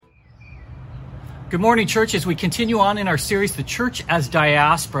Good morning, church. As we continue on in our series, The Church as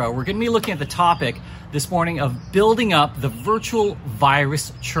Diaspora, we're going to be looking at the topic this morning of building up the virtual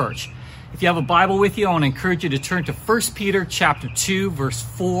virus church. If you have a Bible with you, I want to encourage you to turn to 1 Peter chapter 2, verse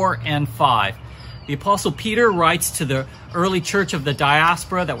 4 and 5. The Apostle Peter writes to the early church of the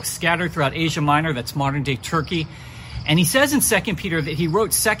diaspora that was scattered throughout Asia Minor, that's modern-day Turkey. And he says in 2 Peter that he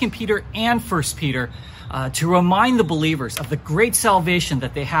wrote 2 Peter and 1 Peter to remind the believers of the great salvation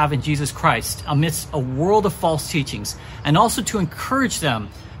that they have in Jesus Christ amidst a world of false teachings, and also to encourage them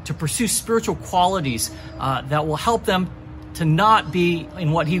to pursue spiritual qualities that will help them to not be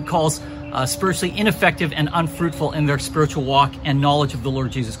in what he calls spiritually ineffective and unfruitful in their spiritual walk and knowledge of the Lord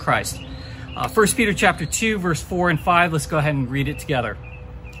Jesus Christ. 1 Peter chapter 2, verse 4 and 5, let's go ahead and read it together.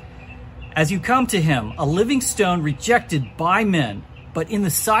 As you come to him, a living stone rejected by men, but in the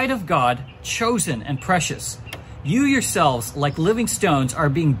sight of God, chosen and precious. You yourselves, like living stones, are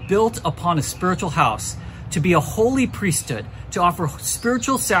being built upon a spiritual house, to be a holy priesthood, to offer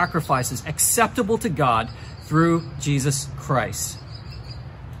spiritual sacrifices acceptable to God through Jesus Christ.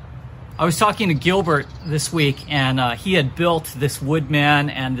 I was talking to Gilbert this week, and he had built this wood man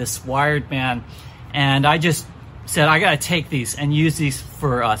and this wired man, and I just said, I got to take these and use these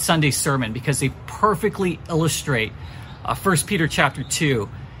for Sunday's sermon because they perfectly illustrate 1 Peter chapter 2,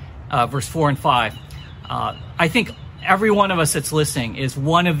 verse 4 and 5. I think every one of us that's listening is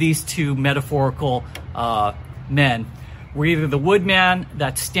one of these two metaphorical men. We're either the woodman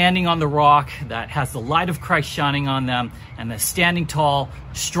that's standing on the rock, that has the light of Christ shining on them, and that's standing tall,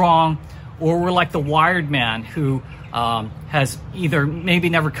 strong, or we're like the wired man who has either maybe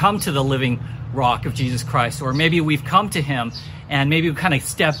never come to the living rock of Jesus Christ, or maybe we've come to him and maybe we've kind of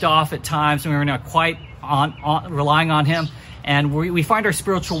stepped off at times and we're not quite on relying on him, and we find our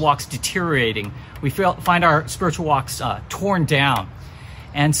spiritual walks deteriorating. We find our spiritual walks torn down.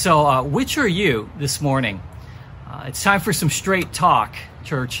 And so which are you this morning? It's time for some straight talk,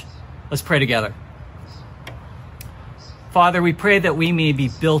 church. Let's pray together. Father, we pray that we may be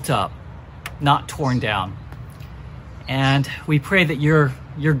built up, not torn down. And we pray that your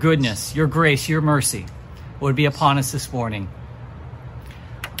goodness, your grace, your mercy would be upon us this morning.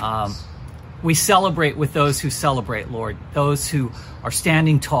 We celebrate with those who celebrate, Lord, those who are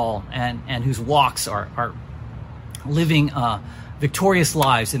standing tall and whose walks are living victorious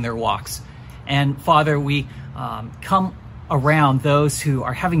lives in their walks. And Father, we come around those who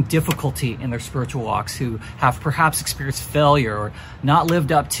are having difficulty in their spiritual walks, who have perhaps experienced failure or not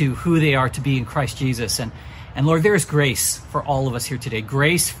lived up to who they are to be in Christ Jesus. And Lord, there is grace for all of us here today,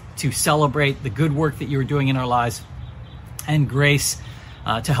 grace to celebrate the good work that you are doing in our lives, and grace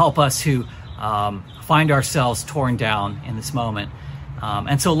to help us who find ourselves torn down in this moment.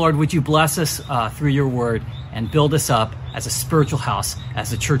 And so, Lord, would you bless us through your word and build us up as a spiritual house,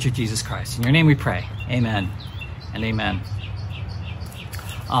 as the Church of Jesus Christ. In your name we pray. Amen and amen.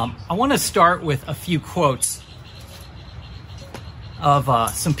 I want to start with a few quotes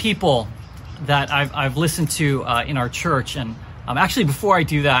of some people that I've listened to in our church. And actually, before I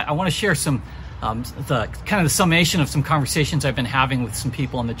do that, I want to share some the summation of some conversations I've been having with some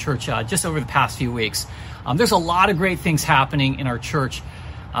people in the church just over the past few weeks. There's a lot of great things happening in our church.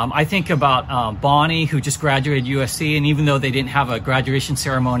 I think about Bonnie, who just graduated USC, and even though they didn't have a graduation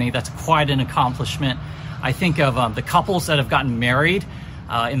ceremony, that's quite an accomplishment. I think of the couples that have gotten married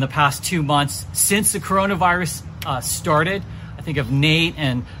in the past 2 months since the coronavirus started. I think of Nate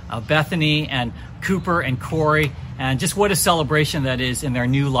and Bethany and Cooper and Corey, and just what a celebration that is in their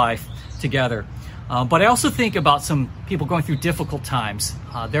new life together. But I also think about some people going through difficult times.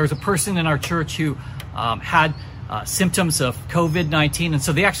 There was a person in our church who had symptoms of COVID-19, and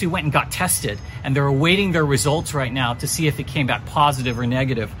so they actually went and got tested, and they're awaiting their results right now to see if it came back positive or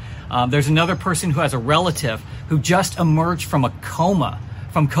negative. There's another person who has a relative who just emerged from a coma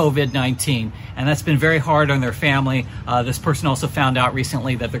from COVID-19, and that's been very hard on their family. This person also found out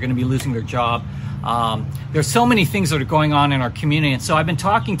recently that they're going to be losing their job. There's so many things that are going on in our community, and so I've been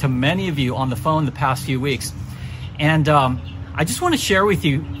talking to many of you on the phone the past few weeks, and I just want to share with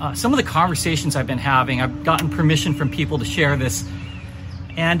you some of the conversations I've been having. I've gotten permission from people to share this,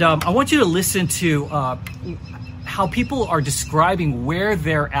 and I want you to listen to how people are describing where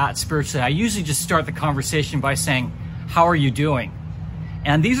they're at spiritually. I usually just start the conversation by saying, "How are you doing?"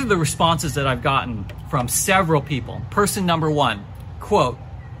 And these are the responses that I've gotten from several people. Person number one, quote,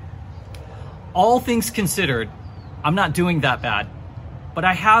 "All things considered, I'm not doing that bad, but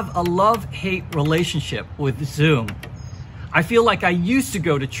I have a love-hate relationship with Zoom. I feel like I used to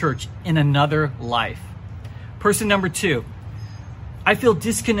go to church in another life." Person number two, "I feel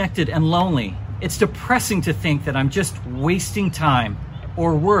disconnected and lonely. It's depressing to think that I'm just wasting time,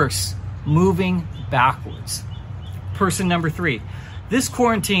 or worse, moving backwards. Person number 3. This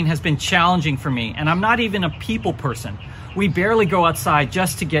quarantine has been challenging for me, and I'm not even a people person. We barely go outside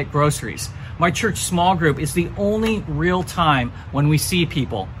just to get groceries. My church small group is the only real time when we see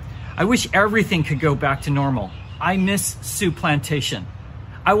people. I wish everything could go back to normal. I miss Sioux Plantation.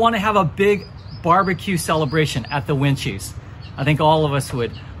 I want to have a big barbecue celebration at the Winchies. I think all of us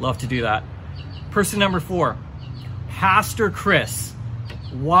would love to do that. Person number 4, Pastor Chris.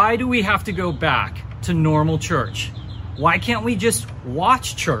 Why do we have to go back to normal church? Why can't we just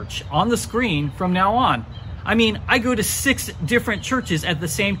watch church on the screen from now on? I mean, I go to 6 different churches at the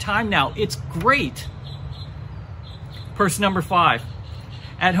same time now. It's great. Person number 5.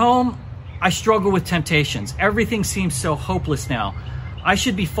 At home, I struggle with temptations. Everything seems so hopeless now. I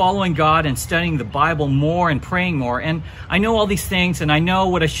should be following God and studying the Bible more and praying more. And I know all these things and I know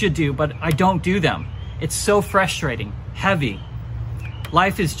what I should do, but I don't do them. It's so frustrating, heavy.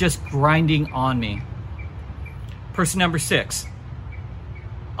 Life is just grinding on me. Person number 6.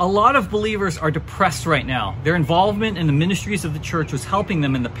 A lot of believers are depressed right now. Their involvement in the ministries of the church was helping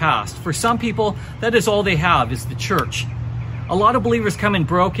them in the past. For some people, that is all they have, is the church. A lot of believers come in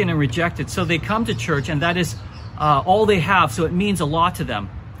broken and rejected, so they come to church, and that is all they have, so it means a lot to them.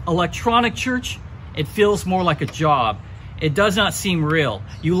 Electronic church, it feels more like a job. It does not seem real.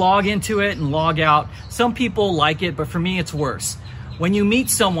 You log into it and log out. Some people like it, but for me, it's worse. When you meet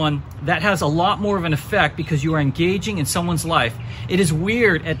someone, that has a lot more of an effect because you are engaging in someone's life. It is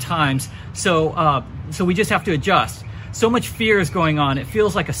weird at times, so we just have to adjust. So much fear is going on. It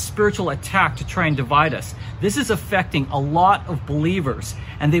feels like a spiritual attack to try and divide us. This is affecting a lot of believers,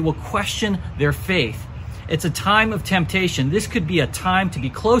 and they will question their faith. It's a time of temptation. This could be a time to be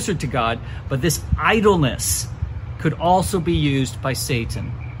closer to God, but this idleness could also be used by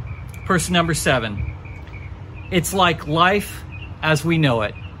Satan. Person number 7. It's like life as we know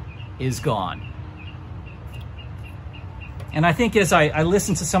it is gone. And I think as I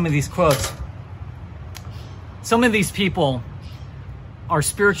listen to some of these quotes, some of these people are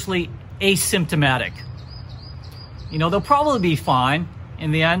spiritually asymptomatic. You know, they'll probably be fine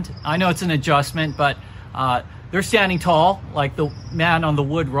in the end. I know it's an adjustment, but they're standing tall like the man on the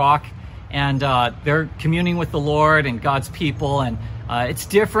wood rock, and they're communing with the Lord and God's people, and it's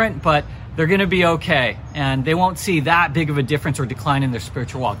different, but they're going to be okay, and they won't see that big of a difference or decline in their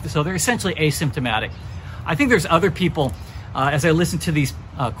spiritual walk. So they're essentially asymptomatic. I think there's other people, as I listen to these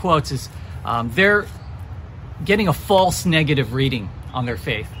quotes, they're getting a false negative reading on their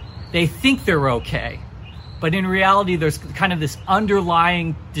faith. They think they're okay, but in reality, there's kind of this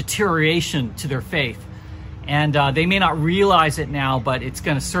underlying deterioration to their faith. And they may not realize it now, but it's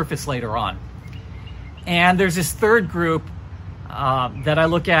going to surface later on. And there's this third group that I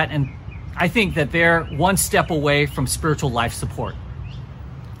look at, and I think that they're one step away from spiritual life support.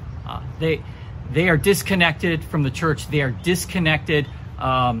 They are disconnected from the church. They are disconnected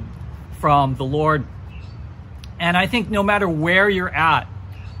from the Lord. And I think no matter where you're at,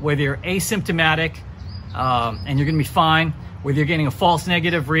 whether you're asymptomatic and you're going to be fine, whether you're getting a false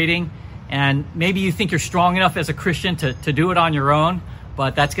negative reading, and maybe you think you're strong enough as a Christian to do it on your own,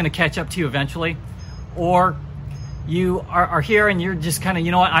 but that's going to catch up to you eventually, or you are here and you're just kind of,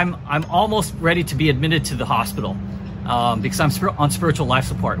 you know what, I'm almost ready to be admitted to the hospital because I'm on spiritual life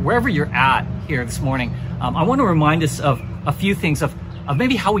support. Wherever you're at here this morning, I want to remind us of a few things of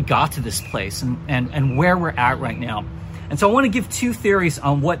maybe how we got to this place and where we're at right now. And so I want to give 2 theories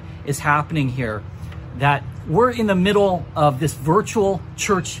on what is happening here, that we're in the middle of this virtual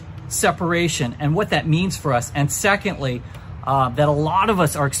church separation and what that means for us. And secondly, that a lot of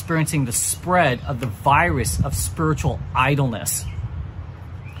us are experiencing the spread of the virus of spiritual idleness.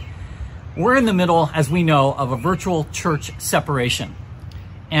 We're in the middle, as we know, of a virtual church separation.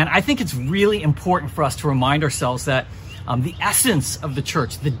 And I think it's really important for us to remind ourselves that the essence of the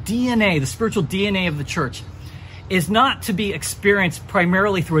church, the DNA, the spiritual DNA of the church, is not to be experienced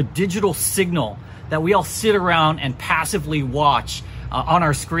primarily through a digital signal that we all sit around and passively watch on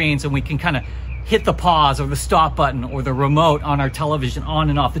our screens, and we can kind of hit the pause or the stop button or the remote on our television on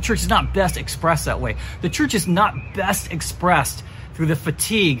and off. The church is not best expressed that way. The church is not best expressed through the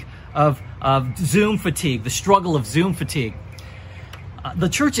fatigue of Zoom fatigue, the struggle of Zoom fatigue. The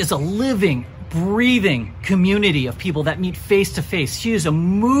church is a living, breathing community of people that meet face to face. She is a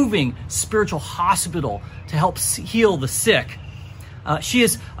moving spiritual hospital to help heal the sick. She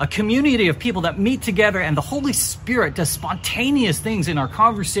is a community of people that meet together, and the Holy Spirit does spontaneous things in our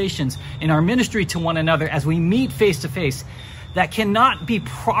conversations, in our ministry to one another as we meet face to face that cannot be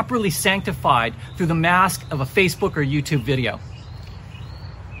properly sanctified through the mask of a Facebook or YouTube video.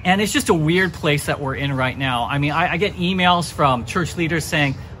 And it's just a weird place that we're in right now. I mean, I get emails from church leaders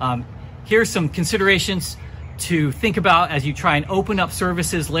saying, here's some considerations to think about as you try and open up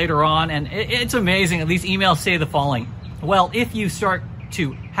services later on. And it's amazing. These emails say the following. Well, if you start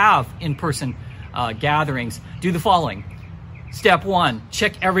to have in-person gatherings, do the following. Step 1,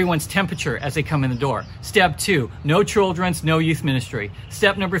 check everyone's temperature as they come in the door. Step 2, no children's, no youth ministry.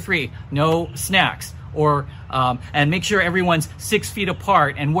 Step number 3, no snacks, and make sure everyone's 6 feet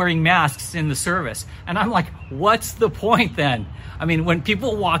apart and wearing masks in the service. And I'm like, what's the point then? I mean, when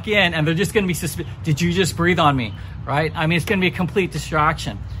people walk in and they're just going to be suspicious, did you just breathe on me, right? I mean, it's going to be a complete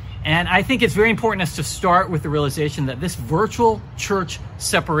distraction. And I think it's very important us to start with the realization that this virtual church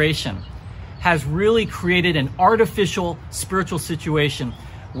separation has really created an artificial spiritual situation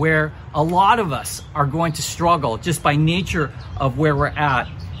where a lot of us are going to struggle just by nature of where we're at.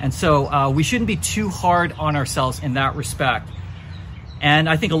 And so we shouldn't be too hard on ourselves in that respect. And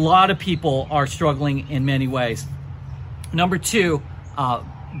I think a lot of people are struggling in many ways. Number 2,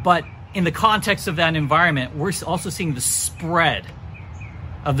 but in the context of that environment, we're also seeing the spread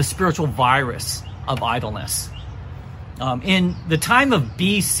of the spiritual virus of idleness. In the time of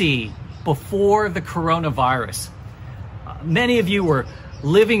BC, before the coronavirus, many of you were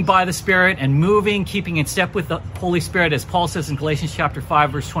living by the Spirit and moving, keeping in step with the Holy Spirit, as Paul says in Galatians chapter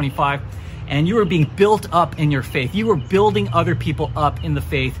 5, verse 25, and you were being built up in your faith. You were building other people up in the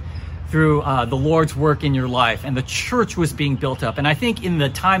faith through the Lord's work in your life, and the church was being built up. And I think in the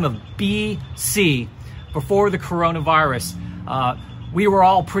time of BC, before the coronavirus, we were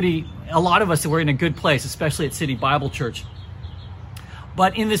all a lot of us were in a good place, especially at City Bible Church.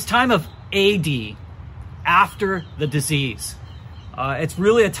 But in this time of AD, after the disease, it's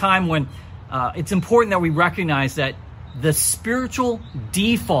really a time when it's important that we recognize that the spiritual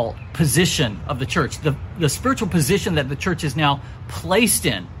default position of the church, the spiritual position that the church is now placed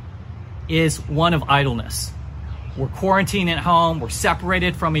in, is one of idleness. We're quarantined at home, we're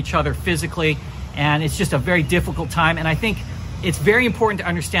separated from each other physically, and it's just a very difficult time. And I think it's very important to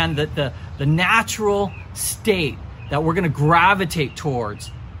understand that the natural state that we're going to gravitate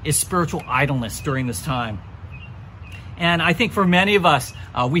towards is spiritual idleness during this time. And I think for many of us,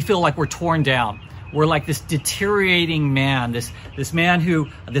 we feel like we're torn down. We're like this deteriorating man, this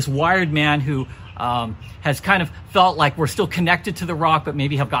wired man who has kind of felt like we're still connected to the rock, but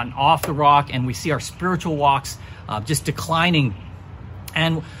maybe have gotten off the rock, and we see our spiritual walks just declining.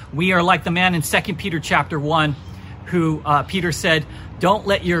 And we are like the man in 2 Peter chapter 1, who Peter said, don't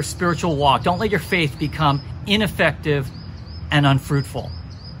let your spiritual walk, don't let your faith become ineffective and unfruitful.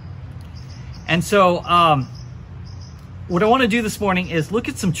 And so what I want to do this morning is look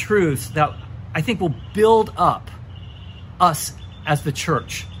at some truths that I think will build up us as the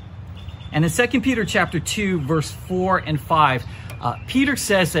church. And in 2 Peter chapter 2, verse 4 and 5, Peter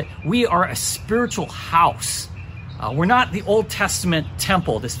says that we are a spiritual house. We're not the Old Testament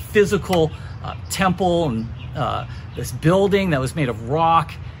temple, this physical temple and this building that was made of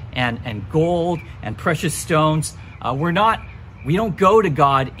rock and gold and precious stones. We don't go to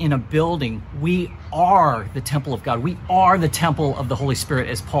God in a building. We are the temple of God. We are the temple of the Holy Spirit,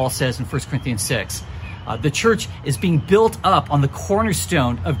 as Paul says in 1 Corinthians 6. The church is being built up on the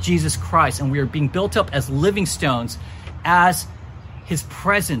cornerstone of Jesus Christ, and we are being built up as living stones as his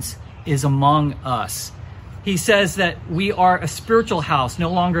presence is among us. He says that we are a spiritual house, no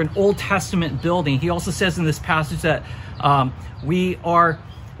longer an Old Testament building. He also says in this passage that we are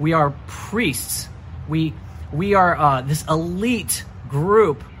priests. We are this elite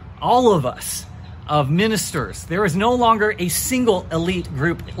group, all of us, of ministers. There is no longer a single elite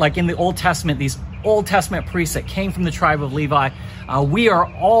group like in the Old Testament, these Old Testament priests that came from the tribe of Levi. We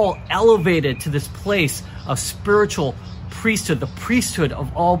are all elevated to this place of spiritual priesthood, the priesthood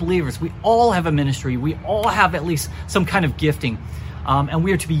of all believers. We all have a ministry. We all have at least some kind of gifting. And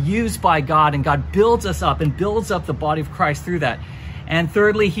we are to be used by God, and God builds us up and builds up the body of Christ through that. And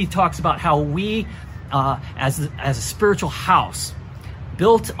thirdly, he talks about how we, as a spiritual house,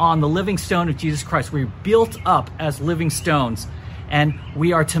 built on the living stone of Jesus Christ, we're built up as living stones, and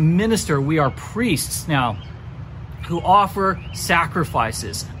we are to minister. We are priests now who offer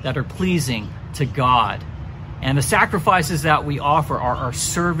sacrifices that are pleasing to God. And the sacrifices that we offer are our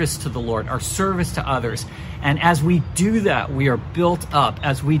service to the Lord, our service to others. And as we do that, we are built up.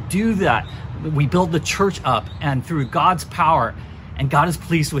 As we do that, we build the church up, and through God's power, and God is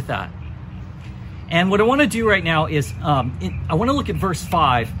pleased with that. And what I want to do right now is I want to look at verse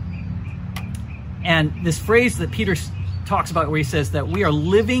 5, and this phrase that Peter talks about where he says that we are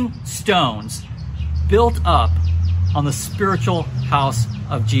living stones built up on the spiritual house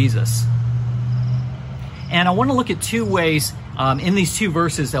of Jesus. And I want to look at two ways in these two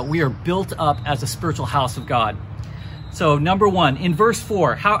verses that we are built up as a spiritual house of God. So number one, in verse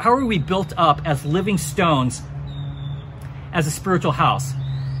 4, how are we built up as living stones as a spiritual house?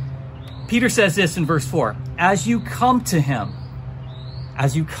 Peter says this in verse 4, as you come to him.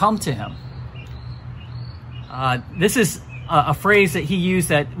 This is a phrase that he used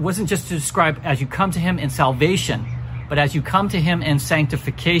that wasn't just to describe as you come to him in salvation, but as you come to him in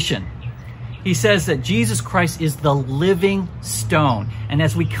sanctification. He says that Jesus Christ is the living stone. And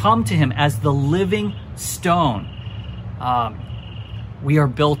as we come to him as the living stone, we are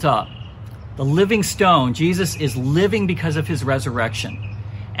built up. The living stone, Jesus is living because of his resurrection.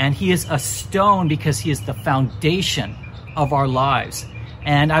 And he is a stone because he is the foundation of our lives.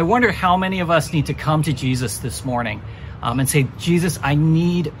 And I wonder how many of us need to come to Jesus this morning and say, Jesus, I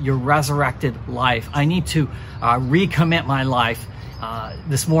need your resurrected life. I need to recommit my life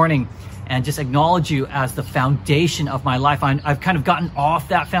this morning and just acknowledge you as the foundation of my life. I've kind of gotten off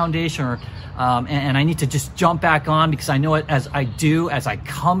that foundation, and I need to just jump back on, because I know it as I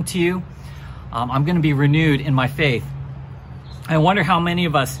come to you, I'm going to be renewed in my faith. I wonder how many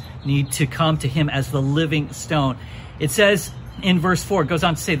of us need to come to him as the living stone. It says in verse 4, it goes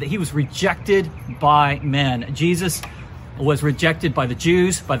on to say that he was rejected by men. Jesus was rejected by the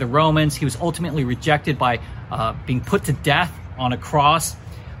Jews, by the Romans. He was ultimately rejected by being put to death on a cross.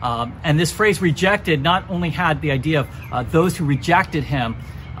 And this phrase rejected not only had the idea of those who rejected him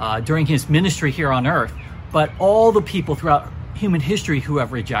during his ministry here on earth, but all the people throughout human history who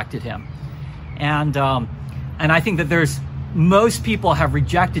have rejected him. And I think that most people have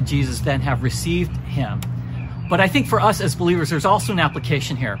rejected Jesus than have received him. But I think for us as believers, there's also an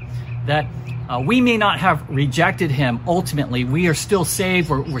application here that we may not have rejected him ultimately. We are still saved.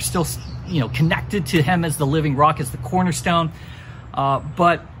 We're still, connected to him as the living rock, as the cornerstone.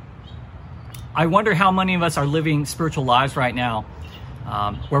 But I wonder how many of us are living spiritual lives right now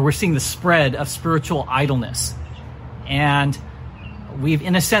where we're seeing the spread of spiritual idleness. And we've,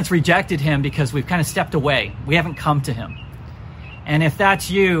 in a sense, rejected him because we've kind of stepped away. We haven't come to him. And if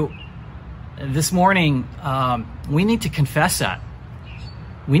that's you, this morning, we need to confess that.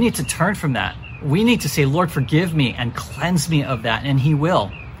 We need to turn from that. We need to say, Lord, forgive me and cleanse me of that, and he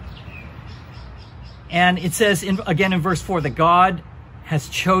will. And it says, again in verse 4, that God has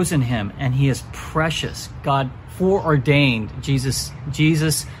chosen him, and he is precious. God foreordained Jesus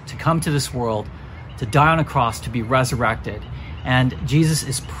to come to this world, to die on a cross, to be resurrected. And Jesus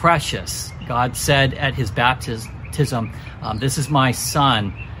is precious. God said at his baptism, this is my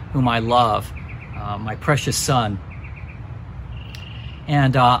son whom I love, my precious son.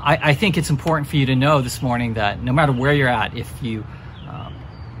 And I think it's important for you to know this morning that no matter where you're at, if you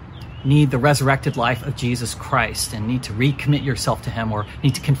need the resurrected life of Jesus Christ and need to recommit yourself to him, or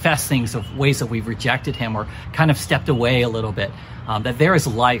need to confess things of ways that we've rejected him or kind of stepped away a little bit, that there is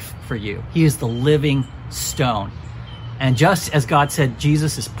life for you. He is the living stone. And just as God said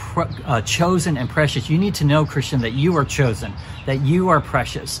Jesus is chosen and precious, you need to know, Christian, that you are chosen, that you are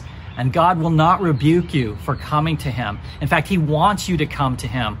precious. And God will not rebuke you for coming to him. In fact, he wants you to come to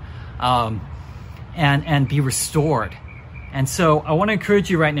him and be restored. And so I want to encourage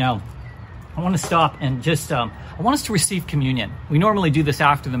you right now. I want to stop and just, I want us to receive communion. We normally do this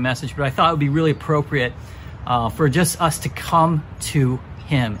after the message, but I thought it would be really appropriate for just us to come to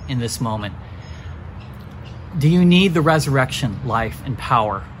him in this moment. Do you need the resurrection life and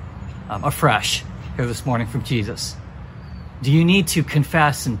power afresh here this morning from Jesus? Do you need to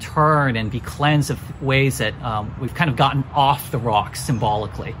confess and turn and be cleansed of ways that we've kind of gotten off the rock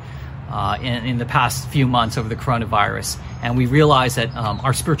symbolically in the past few months over the coronavirus? And we realize that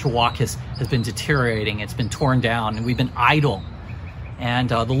our spiritual walk has been deteriorating. It's been torn down, and we've been idle. And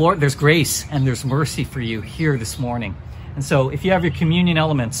the Lord, there's grace and there's mercy for you here this morning. And so if you have your communion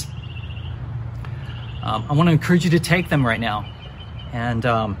elements, I want to encourage you to take them right now.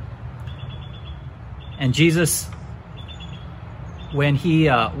 And Jesus, when he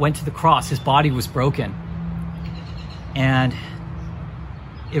went to the cross, his body was broken. And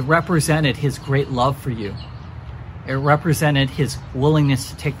it represented his great love for you. It represented his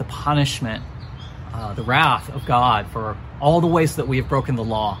willingness to take the punishment, the wrath of God for all the ways that we have broken the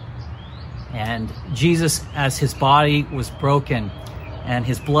law. And Jesus, as his body was broken and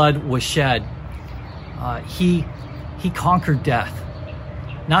his blood was shed, he conquered death.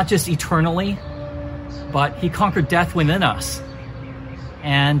 Not just eternally, but he conquered death within us.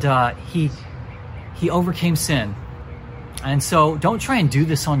 And he overcame sin. And so don't try and do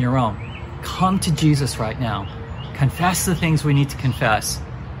this on your own. Come to Jesus right now. Confess the things we need to confess.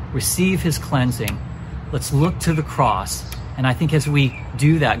 Receive his cleansing. Let's look to the cross. And I think as we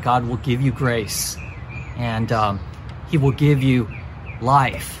do that, God will give you grace. And he will give you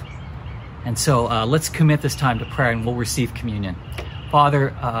life. And so let's commit this time to prayer, and we'll receive communion.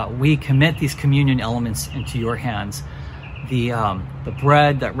 Father, we commit these communion elements into your hands. The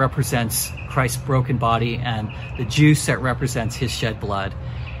bread that represents Christ's broken body, and the juice that represents his shed blood.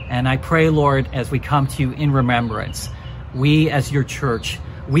 And I pray, Lord, as we come to you in remembrance, we as your church,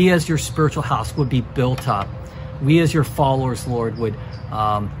 we as your spiritual house would be built up. We as your followers, Lord, would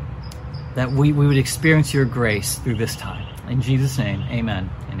that we would experience your grace through this time. In Jesus' name, amen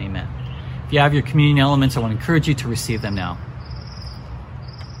and amen. If you have your communion elements, I want to encourage you to receive them now.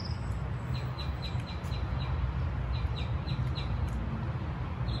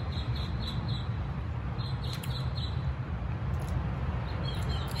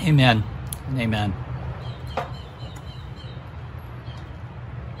 Amen and amen.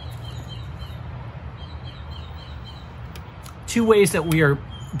 Two ways that we are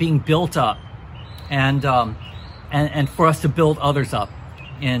being built up, and for us to build others up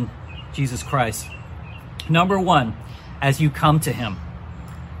in Jesus Christ. Number one, as you come to him,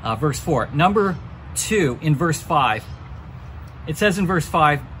 verse 4. Number two, in verse 5, it says in verse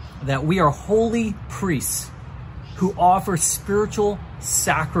 5 that we are holy priests who offer spiritual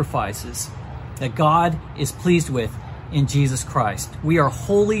sacrifices that God is pleased with in Jesus Christ. We are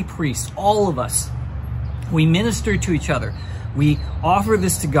holy priests, all of us. We minister to each other. We offer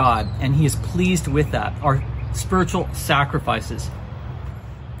this to God, and he is pleased with that, our spiritual sacrifices.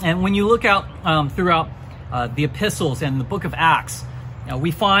 And when you look out throughout the epistles and the book of Acts,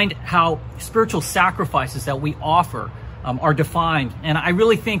 we find how spiritual sacrifices that we offer are defined. And I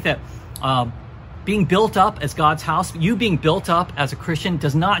really think that being built up as God's house, you being built up as a Christian,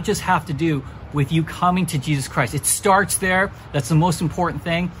 does not just have to do with you coming to Jesus Christ. It starts there. That's the most important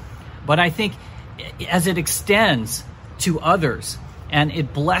thing. But I think as it extends to others and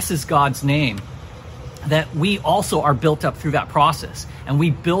it blesses God's name, that we also are built up through that process. And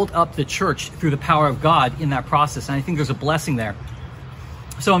we build up the church through the power of God in that process. And I think there's a blessing there.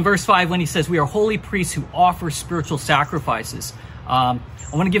 So in verse 5, when he says, we are holy priests who offer spiritual sacrifices, I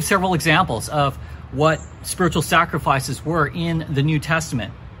want to give several examples of what spiritual sacrifices were in the New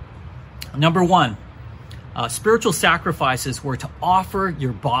Testament. Number one, spiritual sacrifices were to offer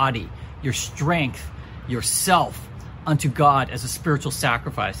your body, your strength, yourself unto God as a spiritual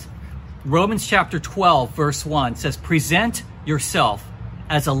sacrifice. Romans chapter 12, verse 1 says, present yourself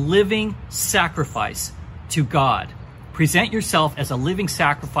as a living sacrifice to God. Present yourself as a living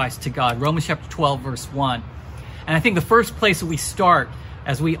sacrifice to God. Romans chapter 12, verse 1. And I think the first place that we start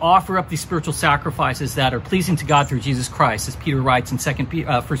as we offer up these spiritual sacrifices that are pleasing to God through Jesus Christ, as Peter writes in 1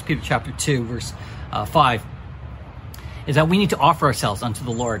 Peter chapter 2, verse 5, is that we need to offer ourselves unto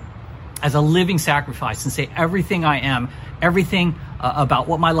the Lord as a living sacrifice and say, everything I am, everything about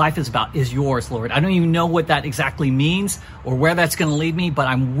what my life is about is yours, Lord. I don't even know what that exactly means or where that's going to lead me, but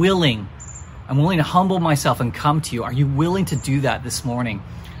I'm willing to humble myself and come to you. Are you willing to do that this morning?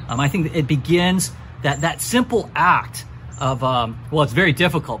 I think it begins that simple act of, well, it's very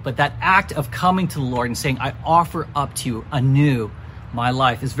difficult, but that act of coming to the Lord and saying, I offer up to you anew my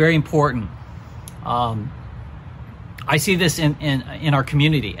life is very important. I see this in our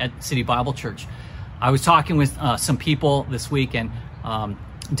community at City Bible Church. I was talking with some people this week, and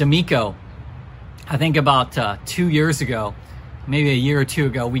D'Amico, I think about 2 years ago, maybe a year or two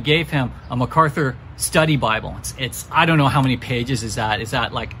ago, we gave him a MacArthur study Bible. It's I don't know how many pages is that. Is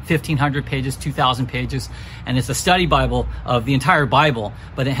that like 1,500 pages, 2,000 pages? And it's a study Bible of the entire Bible,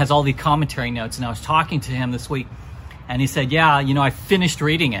 but it has all the commentary notes. And I was talking to him this week, and he said, yeah, I finished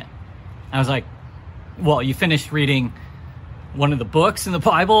reading it. I was like, well, you finished reading one of the books in the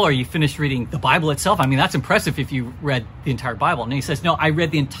Bible, or you finished reading the Bible itself? I mean, that's impressive if you read the entire Bible. And he says, no, I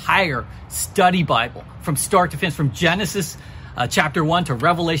read the entire study Bible from start to finish, from Genesis chapter 1 to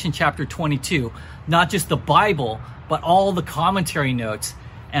Revelation chapter 22. Not just the Bible, but all the commentary notes.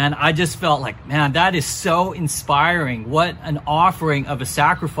 And I just felt like, man, that is so inspiring. What an offering of a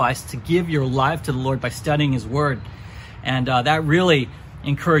sacrifice to give your life to the Lord by studying his word. And that really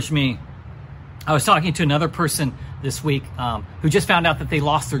encouraged me. I was talking to another person this week who just found out that they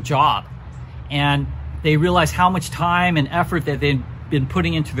lost their job. And they realized how much time and effort that they'd been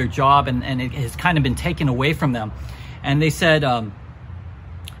putting into their job, and it has kind of been taken away from them. And they said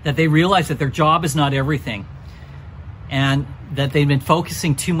that they realized that their job is not everything, and that they've been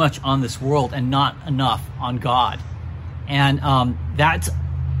focusing too much on this world and not enough on God. And that's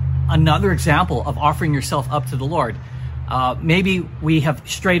another example of offering yourself up to the Lord. Maybe we have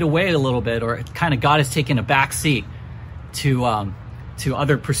strayed away a little bit, or kind of God has taken a back seat to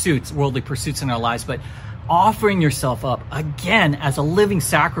other pursuits, worldly pursuits in our lives. But offering yourself up again as a living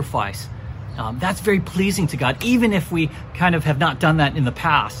sacrifice that's very pleasing to God, even if we kind of have not done that in the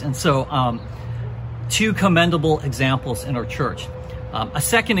past. And so two commendable examples in our church. A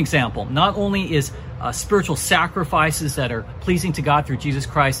second example, not only is spiritual sacrifices that are pleasing to God through Jesus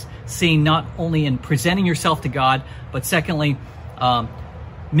Christ seen not only in presenting yourself to God, but secondly,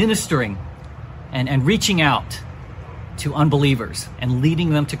 ministering and reaching out to unbelievers and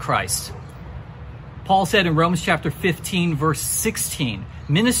leading them to Christ. Paul said in Romans chapter 15, verse 16,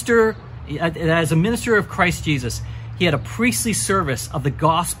 as a minister of Christ Jesus, he had a priestly service of the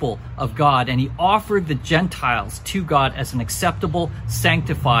gospel of God, and he offered the Gentiles to God as an acceptable,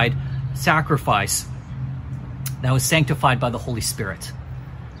 sanctified sacrifice that was sanctified by the Holy Spirit.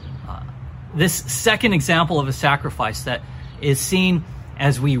 This second example of a sacrifice that is seen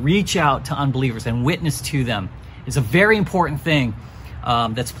as we reach out to unbelievers and witness to them is a very important thing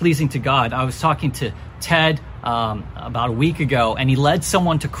that's pleasing to God. I was talking to Ted about a week ago, and he led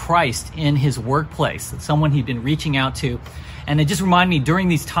someone to Christ in his workplace, someone he'd been reaching out to. And it just reminded me, during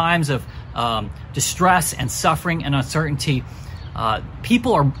these times of distress and suffering and uncertainty,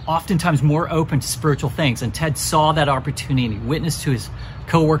 people are oftentimes more open to spiritual things. And Ted saw that opportunity, and he witnessed to his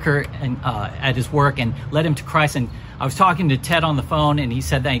coworker at his work and led him to Christ. And I was talking to Ted on the phone, and he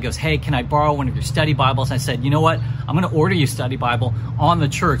said that. He goes, "Hey, can I borrow one of your study Bibles?" And I said, "You know what? I'm going to order you a study Bible on the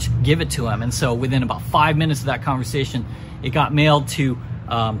church. Give it to him." And so within about 5 minutes of that conversation, it got mailed to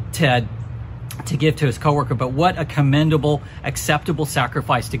Ted to give to his coworker. But what a commendable, acceptable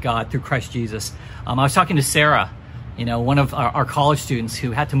sacrifice to God through Christ Jesus. I was talking to Sarah, one of our college students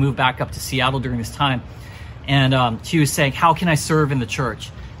who had to move back up to Seattle during this time. And she was saying, "How can I serve in the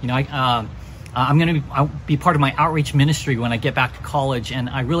church? I'm going to be part of my outreach ministry when I get back to college, and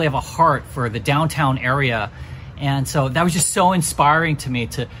I really have a heart for the downtown area." And so that was just so inspiring to me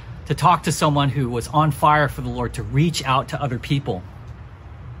to talk to someone who was on fire for the Lord, to reach out to other people.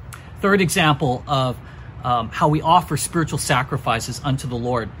 Third example of how we offer spiritual sacrifices unto the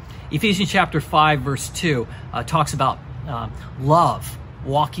Lord. Ephesians chapter 5, verse 2 talks about love,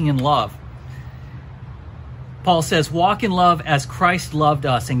 walking in love. Paul says, "Walk in love as Christ loved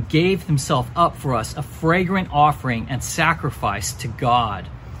us and gave himself up for us, a fragrant offering and sacrifice to God."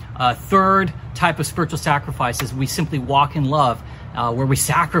 Third type of spiritual sacrifice is we simply walk in love, where we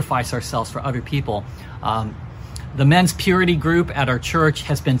sacrifice ourselves for other people. The men's purity group at our church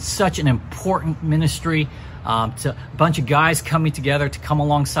has been such an important ministry, to a bunch of guys coming together to come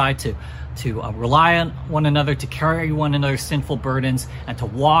alongside to rely on one another, to carry one another's sinful burdens, and to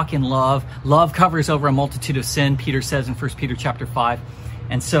walk in love. Love covers over a multitude of sin, Peter says in 1 Peter chapter 5.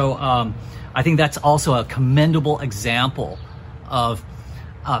 And so I think that's also a commendable example of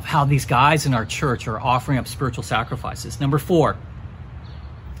how these guys in our church are offering up spiritual sacrifices. Number 4,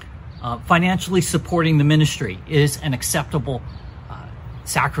 financially supporting the ministry is an acceptable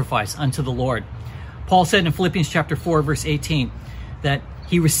sacrifice unto the Lord. Paul said in Philippians chapter 4, verse 18, that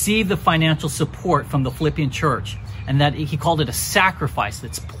he received the financial support from the Philippian church, and that he called it a sacrifice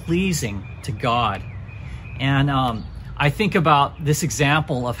that's pleasing to God. And I think about this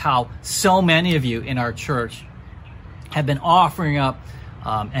example of how so many of you in our church have been offering up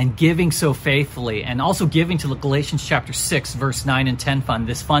and giving so faithfully, and also giving to the Galatians chapter 6, verse 9 and 10 fund,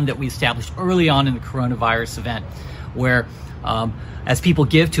 this fund that we established early on in the coronavirus event, where as people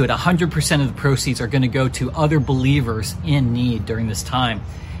give to it, 100% of the proceeds are going to go to other believers in need during this time.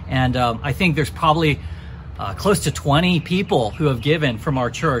 And I think there's probably close to 20 people who have given from our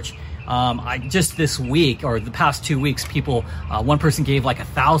church. Just this week, or the past 2 weeks, one person gave like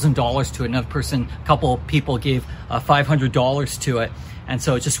 $1,000 to it, another person, a couple people gave $500 to it. And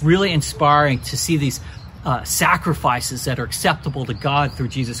so it's just really inspiring to see these sacrifices that are acceptable to God through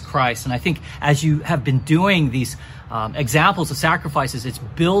Jesus Christ. And I think as you have been doing these examples of sacrifices, it's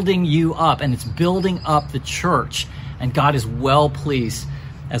building you up, and it's building up the church. And God is well pleased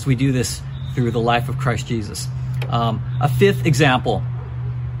as we do this through the life of Christ Jesus. A fifth example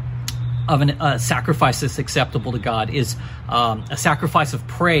of a sacrifice that's acceptable to God is a sacrifice of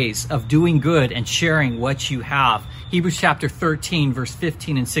praise, of doing good and sharing what you have. Hebrews chapter 13, verse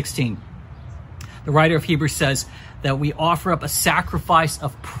 15 and 16. The writer of Hebrews says that we offer up a sacrifice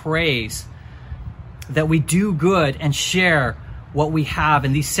of praise, that we do good and share what we have,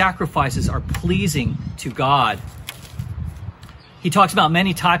 and these sacrifices are pleasing to God. He talks about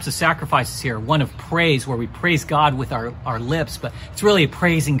many types of sacrifices here. One of praise, where we praise God with our lips, but it's really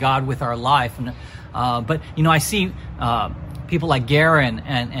praising God with our life. And but I see people like Garen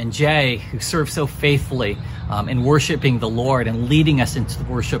and Jay, who serve so faithfully in worshiping the Lord and leading us into the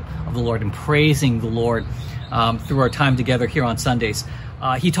worship of the Lord and praising the Lord through our time together here on Sundays.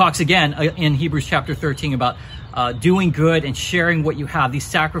 He talks again in Hebrews chapter 13 about doing good and sharing what you have. These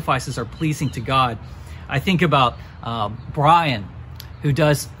sacrifices are pleasing to God. I think about Brian, who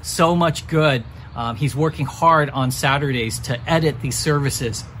does so much good. He's working hard on Saturdays to edit these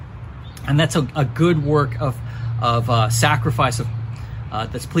services. And that's a good work of sacrifice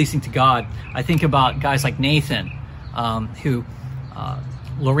that's pleasing to God. I think about guys like Nathan, who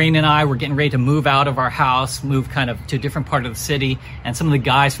Lorraine and I were getting ready to move out of our house, move kind of to a different part of the city, and some of the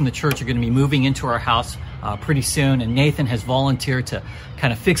guys from the church are going to be moving into our house pretty soon, and Nathan has volunteered to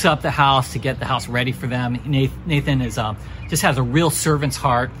kind of fix up the house, to get the house ready for them. Nathan is just has a real servant's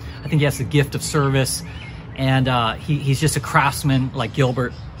heart. I think he has the gift of service, and he's just a craftsman like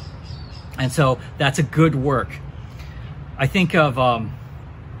Gilbert, and so that's a good work. I think of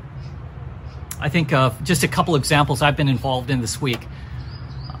just a couple examples I've been involved in this week.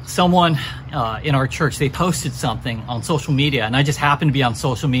 Someone in our church, they posted something on social media, and I just happened to be on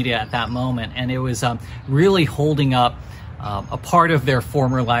social media at that moment, and it was really holding up a part of their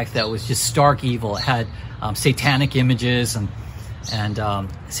former life that was just stark evil. It had satanic images and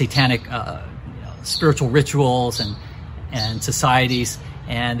satanic spiritual rituals and societies,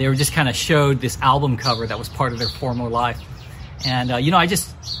 and they were just kind of showed this album cover that was part of their former life. And I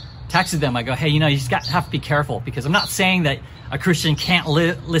just texted them. I go, hey, you just have to be careful, because I'm not saying that a Christian can't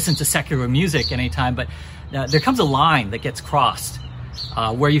listen to secular music anytime, but there comes a line that gets crossed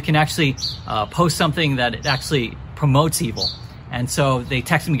where you can actually post something that it actually promotes evil. And so they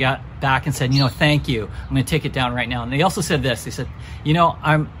texted me back and said, thank you. I'm going to take it down right now. And they also said this. They said,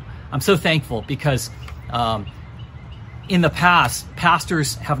 I'm so thankful because in the past,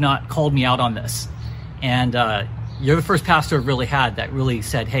 pastors have not called me out on this. And you're the first pastor I've really had that really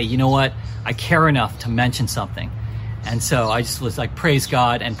said, hey, you know what? I care enough to mention something. And so I just was like, praise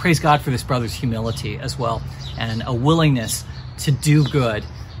God, and praise God for this brother's humility as well, and a willingness to do good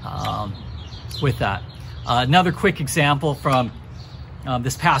with that. Another quick example from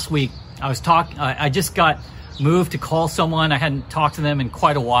this past week. I just got moved to call someone. I hadn't talked to them in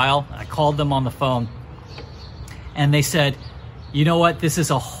quite a while. I called them on the phone, and they said, you know what? This is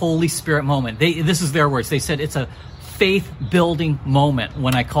a Holy Spirit moment. This is their words. They said it's a faith-building moment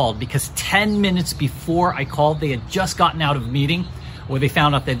when I called, because 10 minutes before I called, they had just gotten out of a meeting where they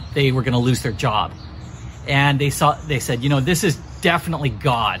found out that they were going to lose their job. And they said, this is definitely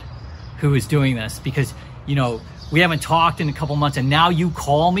God who is doing this, because, we haven't talked in a couple months, and now you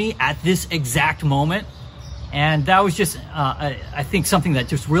call me at this exact moment. And that was just, I think, something that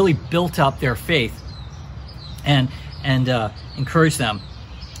just really built up their faith and encouraged them.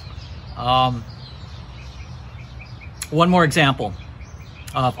 One more example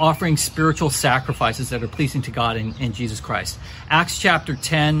of offering spiritual sacrifices that are pleasing to God in Jesus Christ. Acts chapter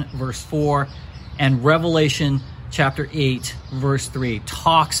 10, verse 4, and Revelation chapter 8, verse 3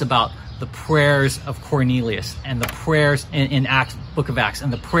 talks about the prayers of Cornelius and the prayers in book of Acts,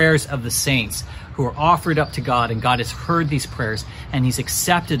 and the prayers of the saints who are offered up to God, and God has heard these prayers, and he's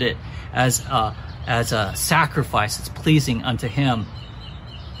accepted it as a sacrifice that's pleasing unto him.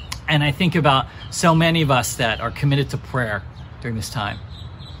 And I think about so many of us that are committed to prayer during this time.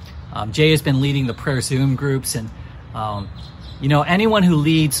 Jay has been leading the prayer Zoom groups, and anyone who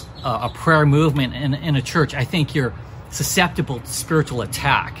leads a prayer movement in a church, I think you're susceptible to spiritual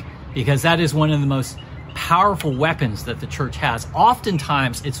attack, because that is one of the most powerful weapons that the church has.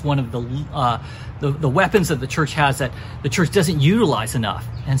 Oftentimes, it's one of the weapons that the church has that the church doesn't utilize enough,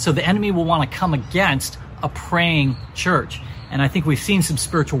 and so the enemy will want to come against a praying church. And I think we've seen some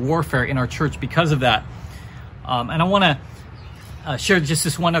spiritual warfare in our church because of that. And I want to share just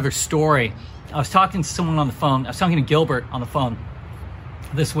this one other story. I was talking to someone on the phone. I was talking to Gilbert on the phone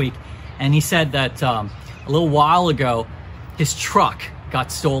this week. And he said that a little while ago, his truck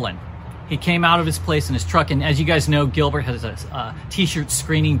got stolen. He came out of his place in his truck. And as you guys know, Gilbert has a t-shirt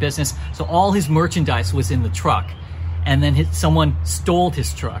screening business. So all his merchandise was in the truck. And then someone stole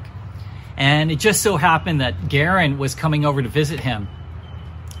his truck. And it just so happened that Garen was coming over to visit him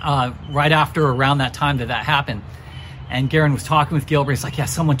right after, around that time that happened. And Garen was talking with Gilbert. He's like, yeah,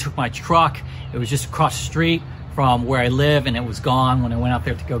 someone took my truck. It was just across the street from where I live, and it was gone when I went out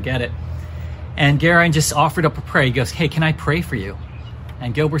there to go get it. And Garen just offered up a prayer. He goes, hey, can I pray for you?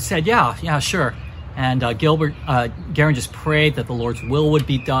 And Gilbert said, yeah, sure. And Garen just prayed that the Lord's will would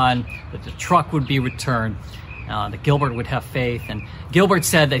be done, that the truck would be returned, that Gilbert would have faith. And Gilbert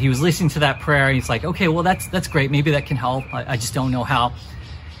said that he was listening to that prayer, and he's like, okay, well, that's great. Maybe that can help. I just don't know how.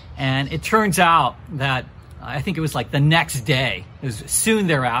 And it turns out that I think it was like the next day, it was soon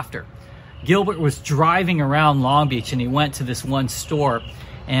thereafter, Gilbert was driving around Long Beach, and he went to this one store,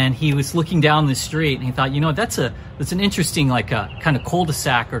 and he was looking down the street, and he thought, that's an interesting, like a kind of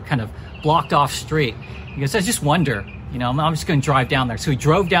cul-de-sac or kind of blocked off street. He goes, I just wonder, I'm just going to drive down there. So he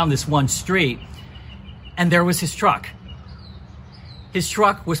drove down this one street, and there was his truck. His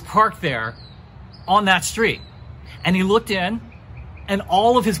truck was parked there on that street. And he looked in, and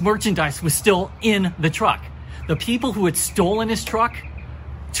all of his merchandise was still in the truck. The people who had stolen his truck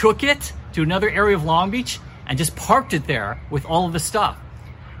took it to another area of Long Beach and just parked it there with all of the stuff.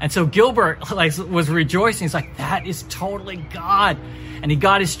 And so Gilbert was rejoicing. He's like, that is totally God. And he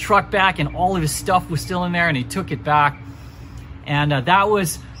got his truck back, and all of his stuff was still in there, and he took it back. And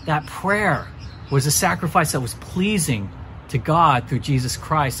that prayer was a sacrifice that was pleasing to God through Jesus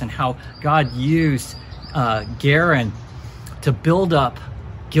Christ, and how God used Garen to build up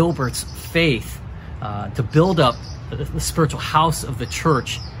Gilbert's faith, to build up the spiritual house of the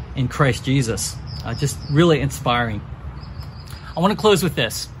church in Christ Jesus. Just really inspiring. I want to close with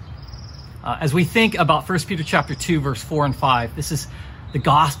this. As we think about 1 Peter chapter 2, verse 4 and 5, the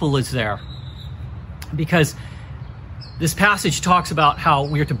gospel is there. Because this passage talks about how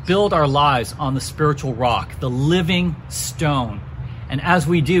we are to build our lives on the spiritual rock, the living stone. And as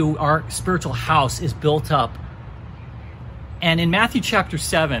we do, our spiritual house is built up. And in Matthew chapter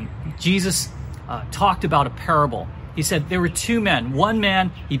 7, Jesus talked about a parable. He said there were two men. One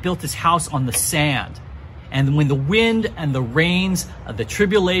man, he built his house on the sand. And when the wind and the rains, the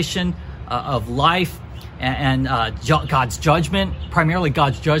tribulation of life and God's judgment, primarily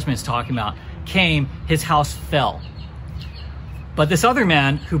God's judgment is talking about, came, his house fell. But this other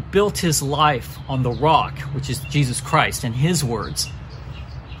man who built his life on the rock, which is Jesus Christ and his words,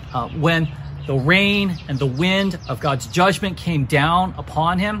 when the rain and the wind of God's judgment came down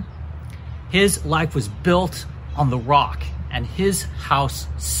upon him, his life was built on the rock, and his house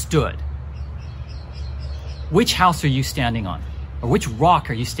stood. Which house are you standing on? Or which rock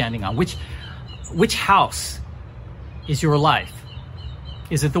are you standing on? Which house is your life?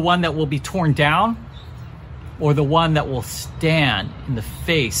 Is it the one that will be torn down, or the one that will stand in the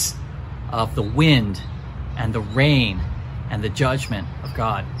face of the wind and the rain and the judgment of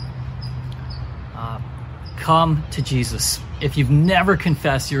God? Come to Jesus. If you've never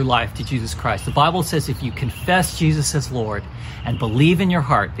confessed your life to Jesus Christ, the Bible says if you confess Jesus as Lord and believe in your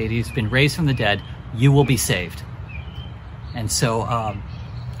heart that he's been raised from the dead, you will be saved. And so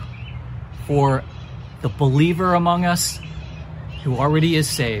for the believer among us who already is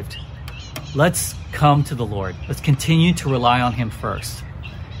saved, let's come to the Lord. Let's continue to rely on him first.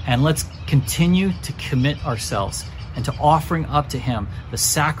 And let's continue to commit ourselves and to offering up to him the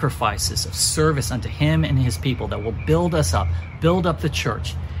sacrifices of service unto him and his people that will build us up, build up the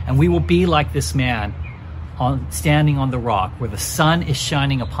church. And we will be like this man standing on the rock, where the sun is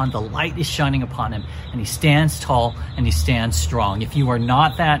shining upon, the light is shining upon him, and he stands tall and he stands strong. If you are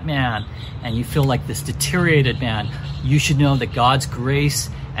not that man and you feel like this deteriorated man, you should know that God's grace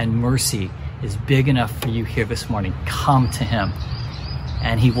and mercy is big enough for you here this morning. Come to him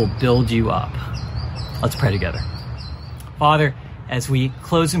and he will build you up. Let's pray together. Father, as we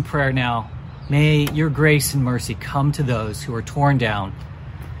close in prayer now, may your grace and mercy come to those who are torn down,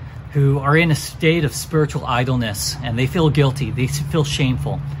 who are in a state of spiritual idleness, and they feel guilty, they feel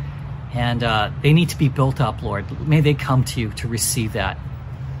shameful, and they need to be built up, Lord. May they come to you to receive that.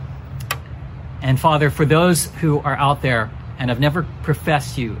 And Father, for those who are out there and have never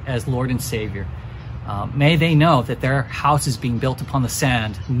professed you as Lord and Savior, may they know that their house is being built upon the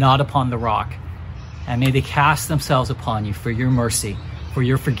sand, not upon the rock. And may they cast themselves upon you for your mercy, for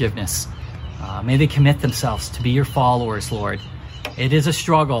your forgiveness. May they commit themselves to be your followers, Lord. It is a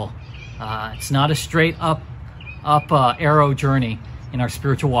struggle. It's not a straight up arrow journey in our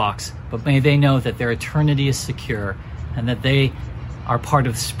spiritual walks, but may they know that their eternity is secure and that they are part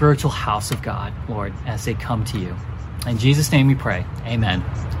of the spiritual house of God, Lord, as they come to you. In Jesus' name we pray. Amen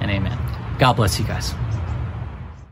and amen. God bless you guys.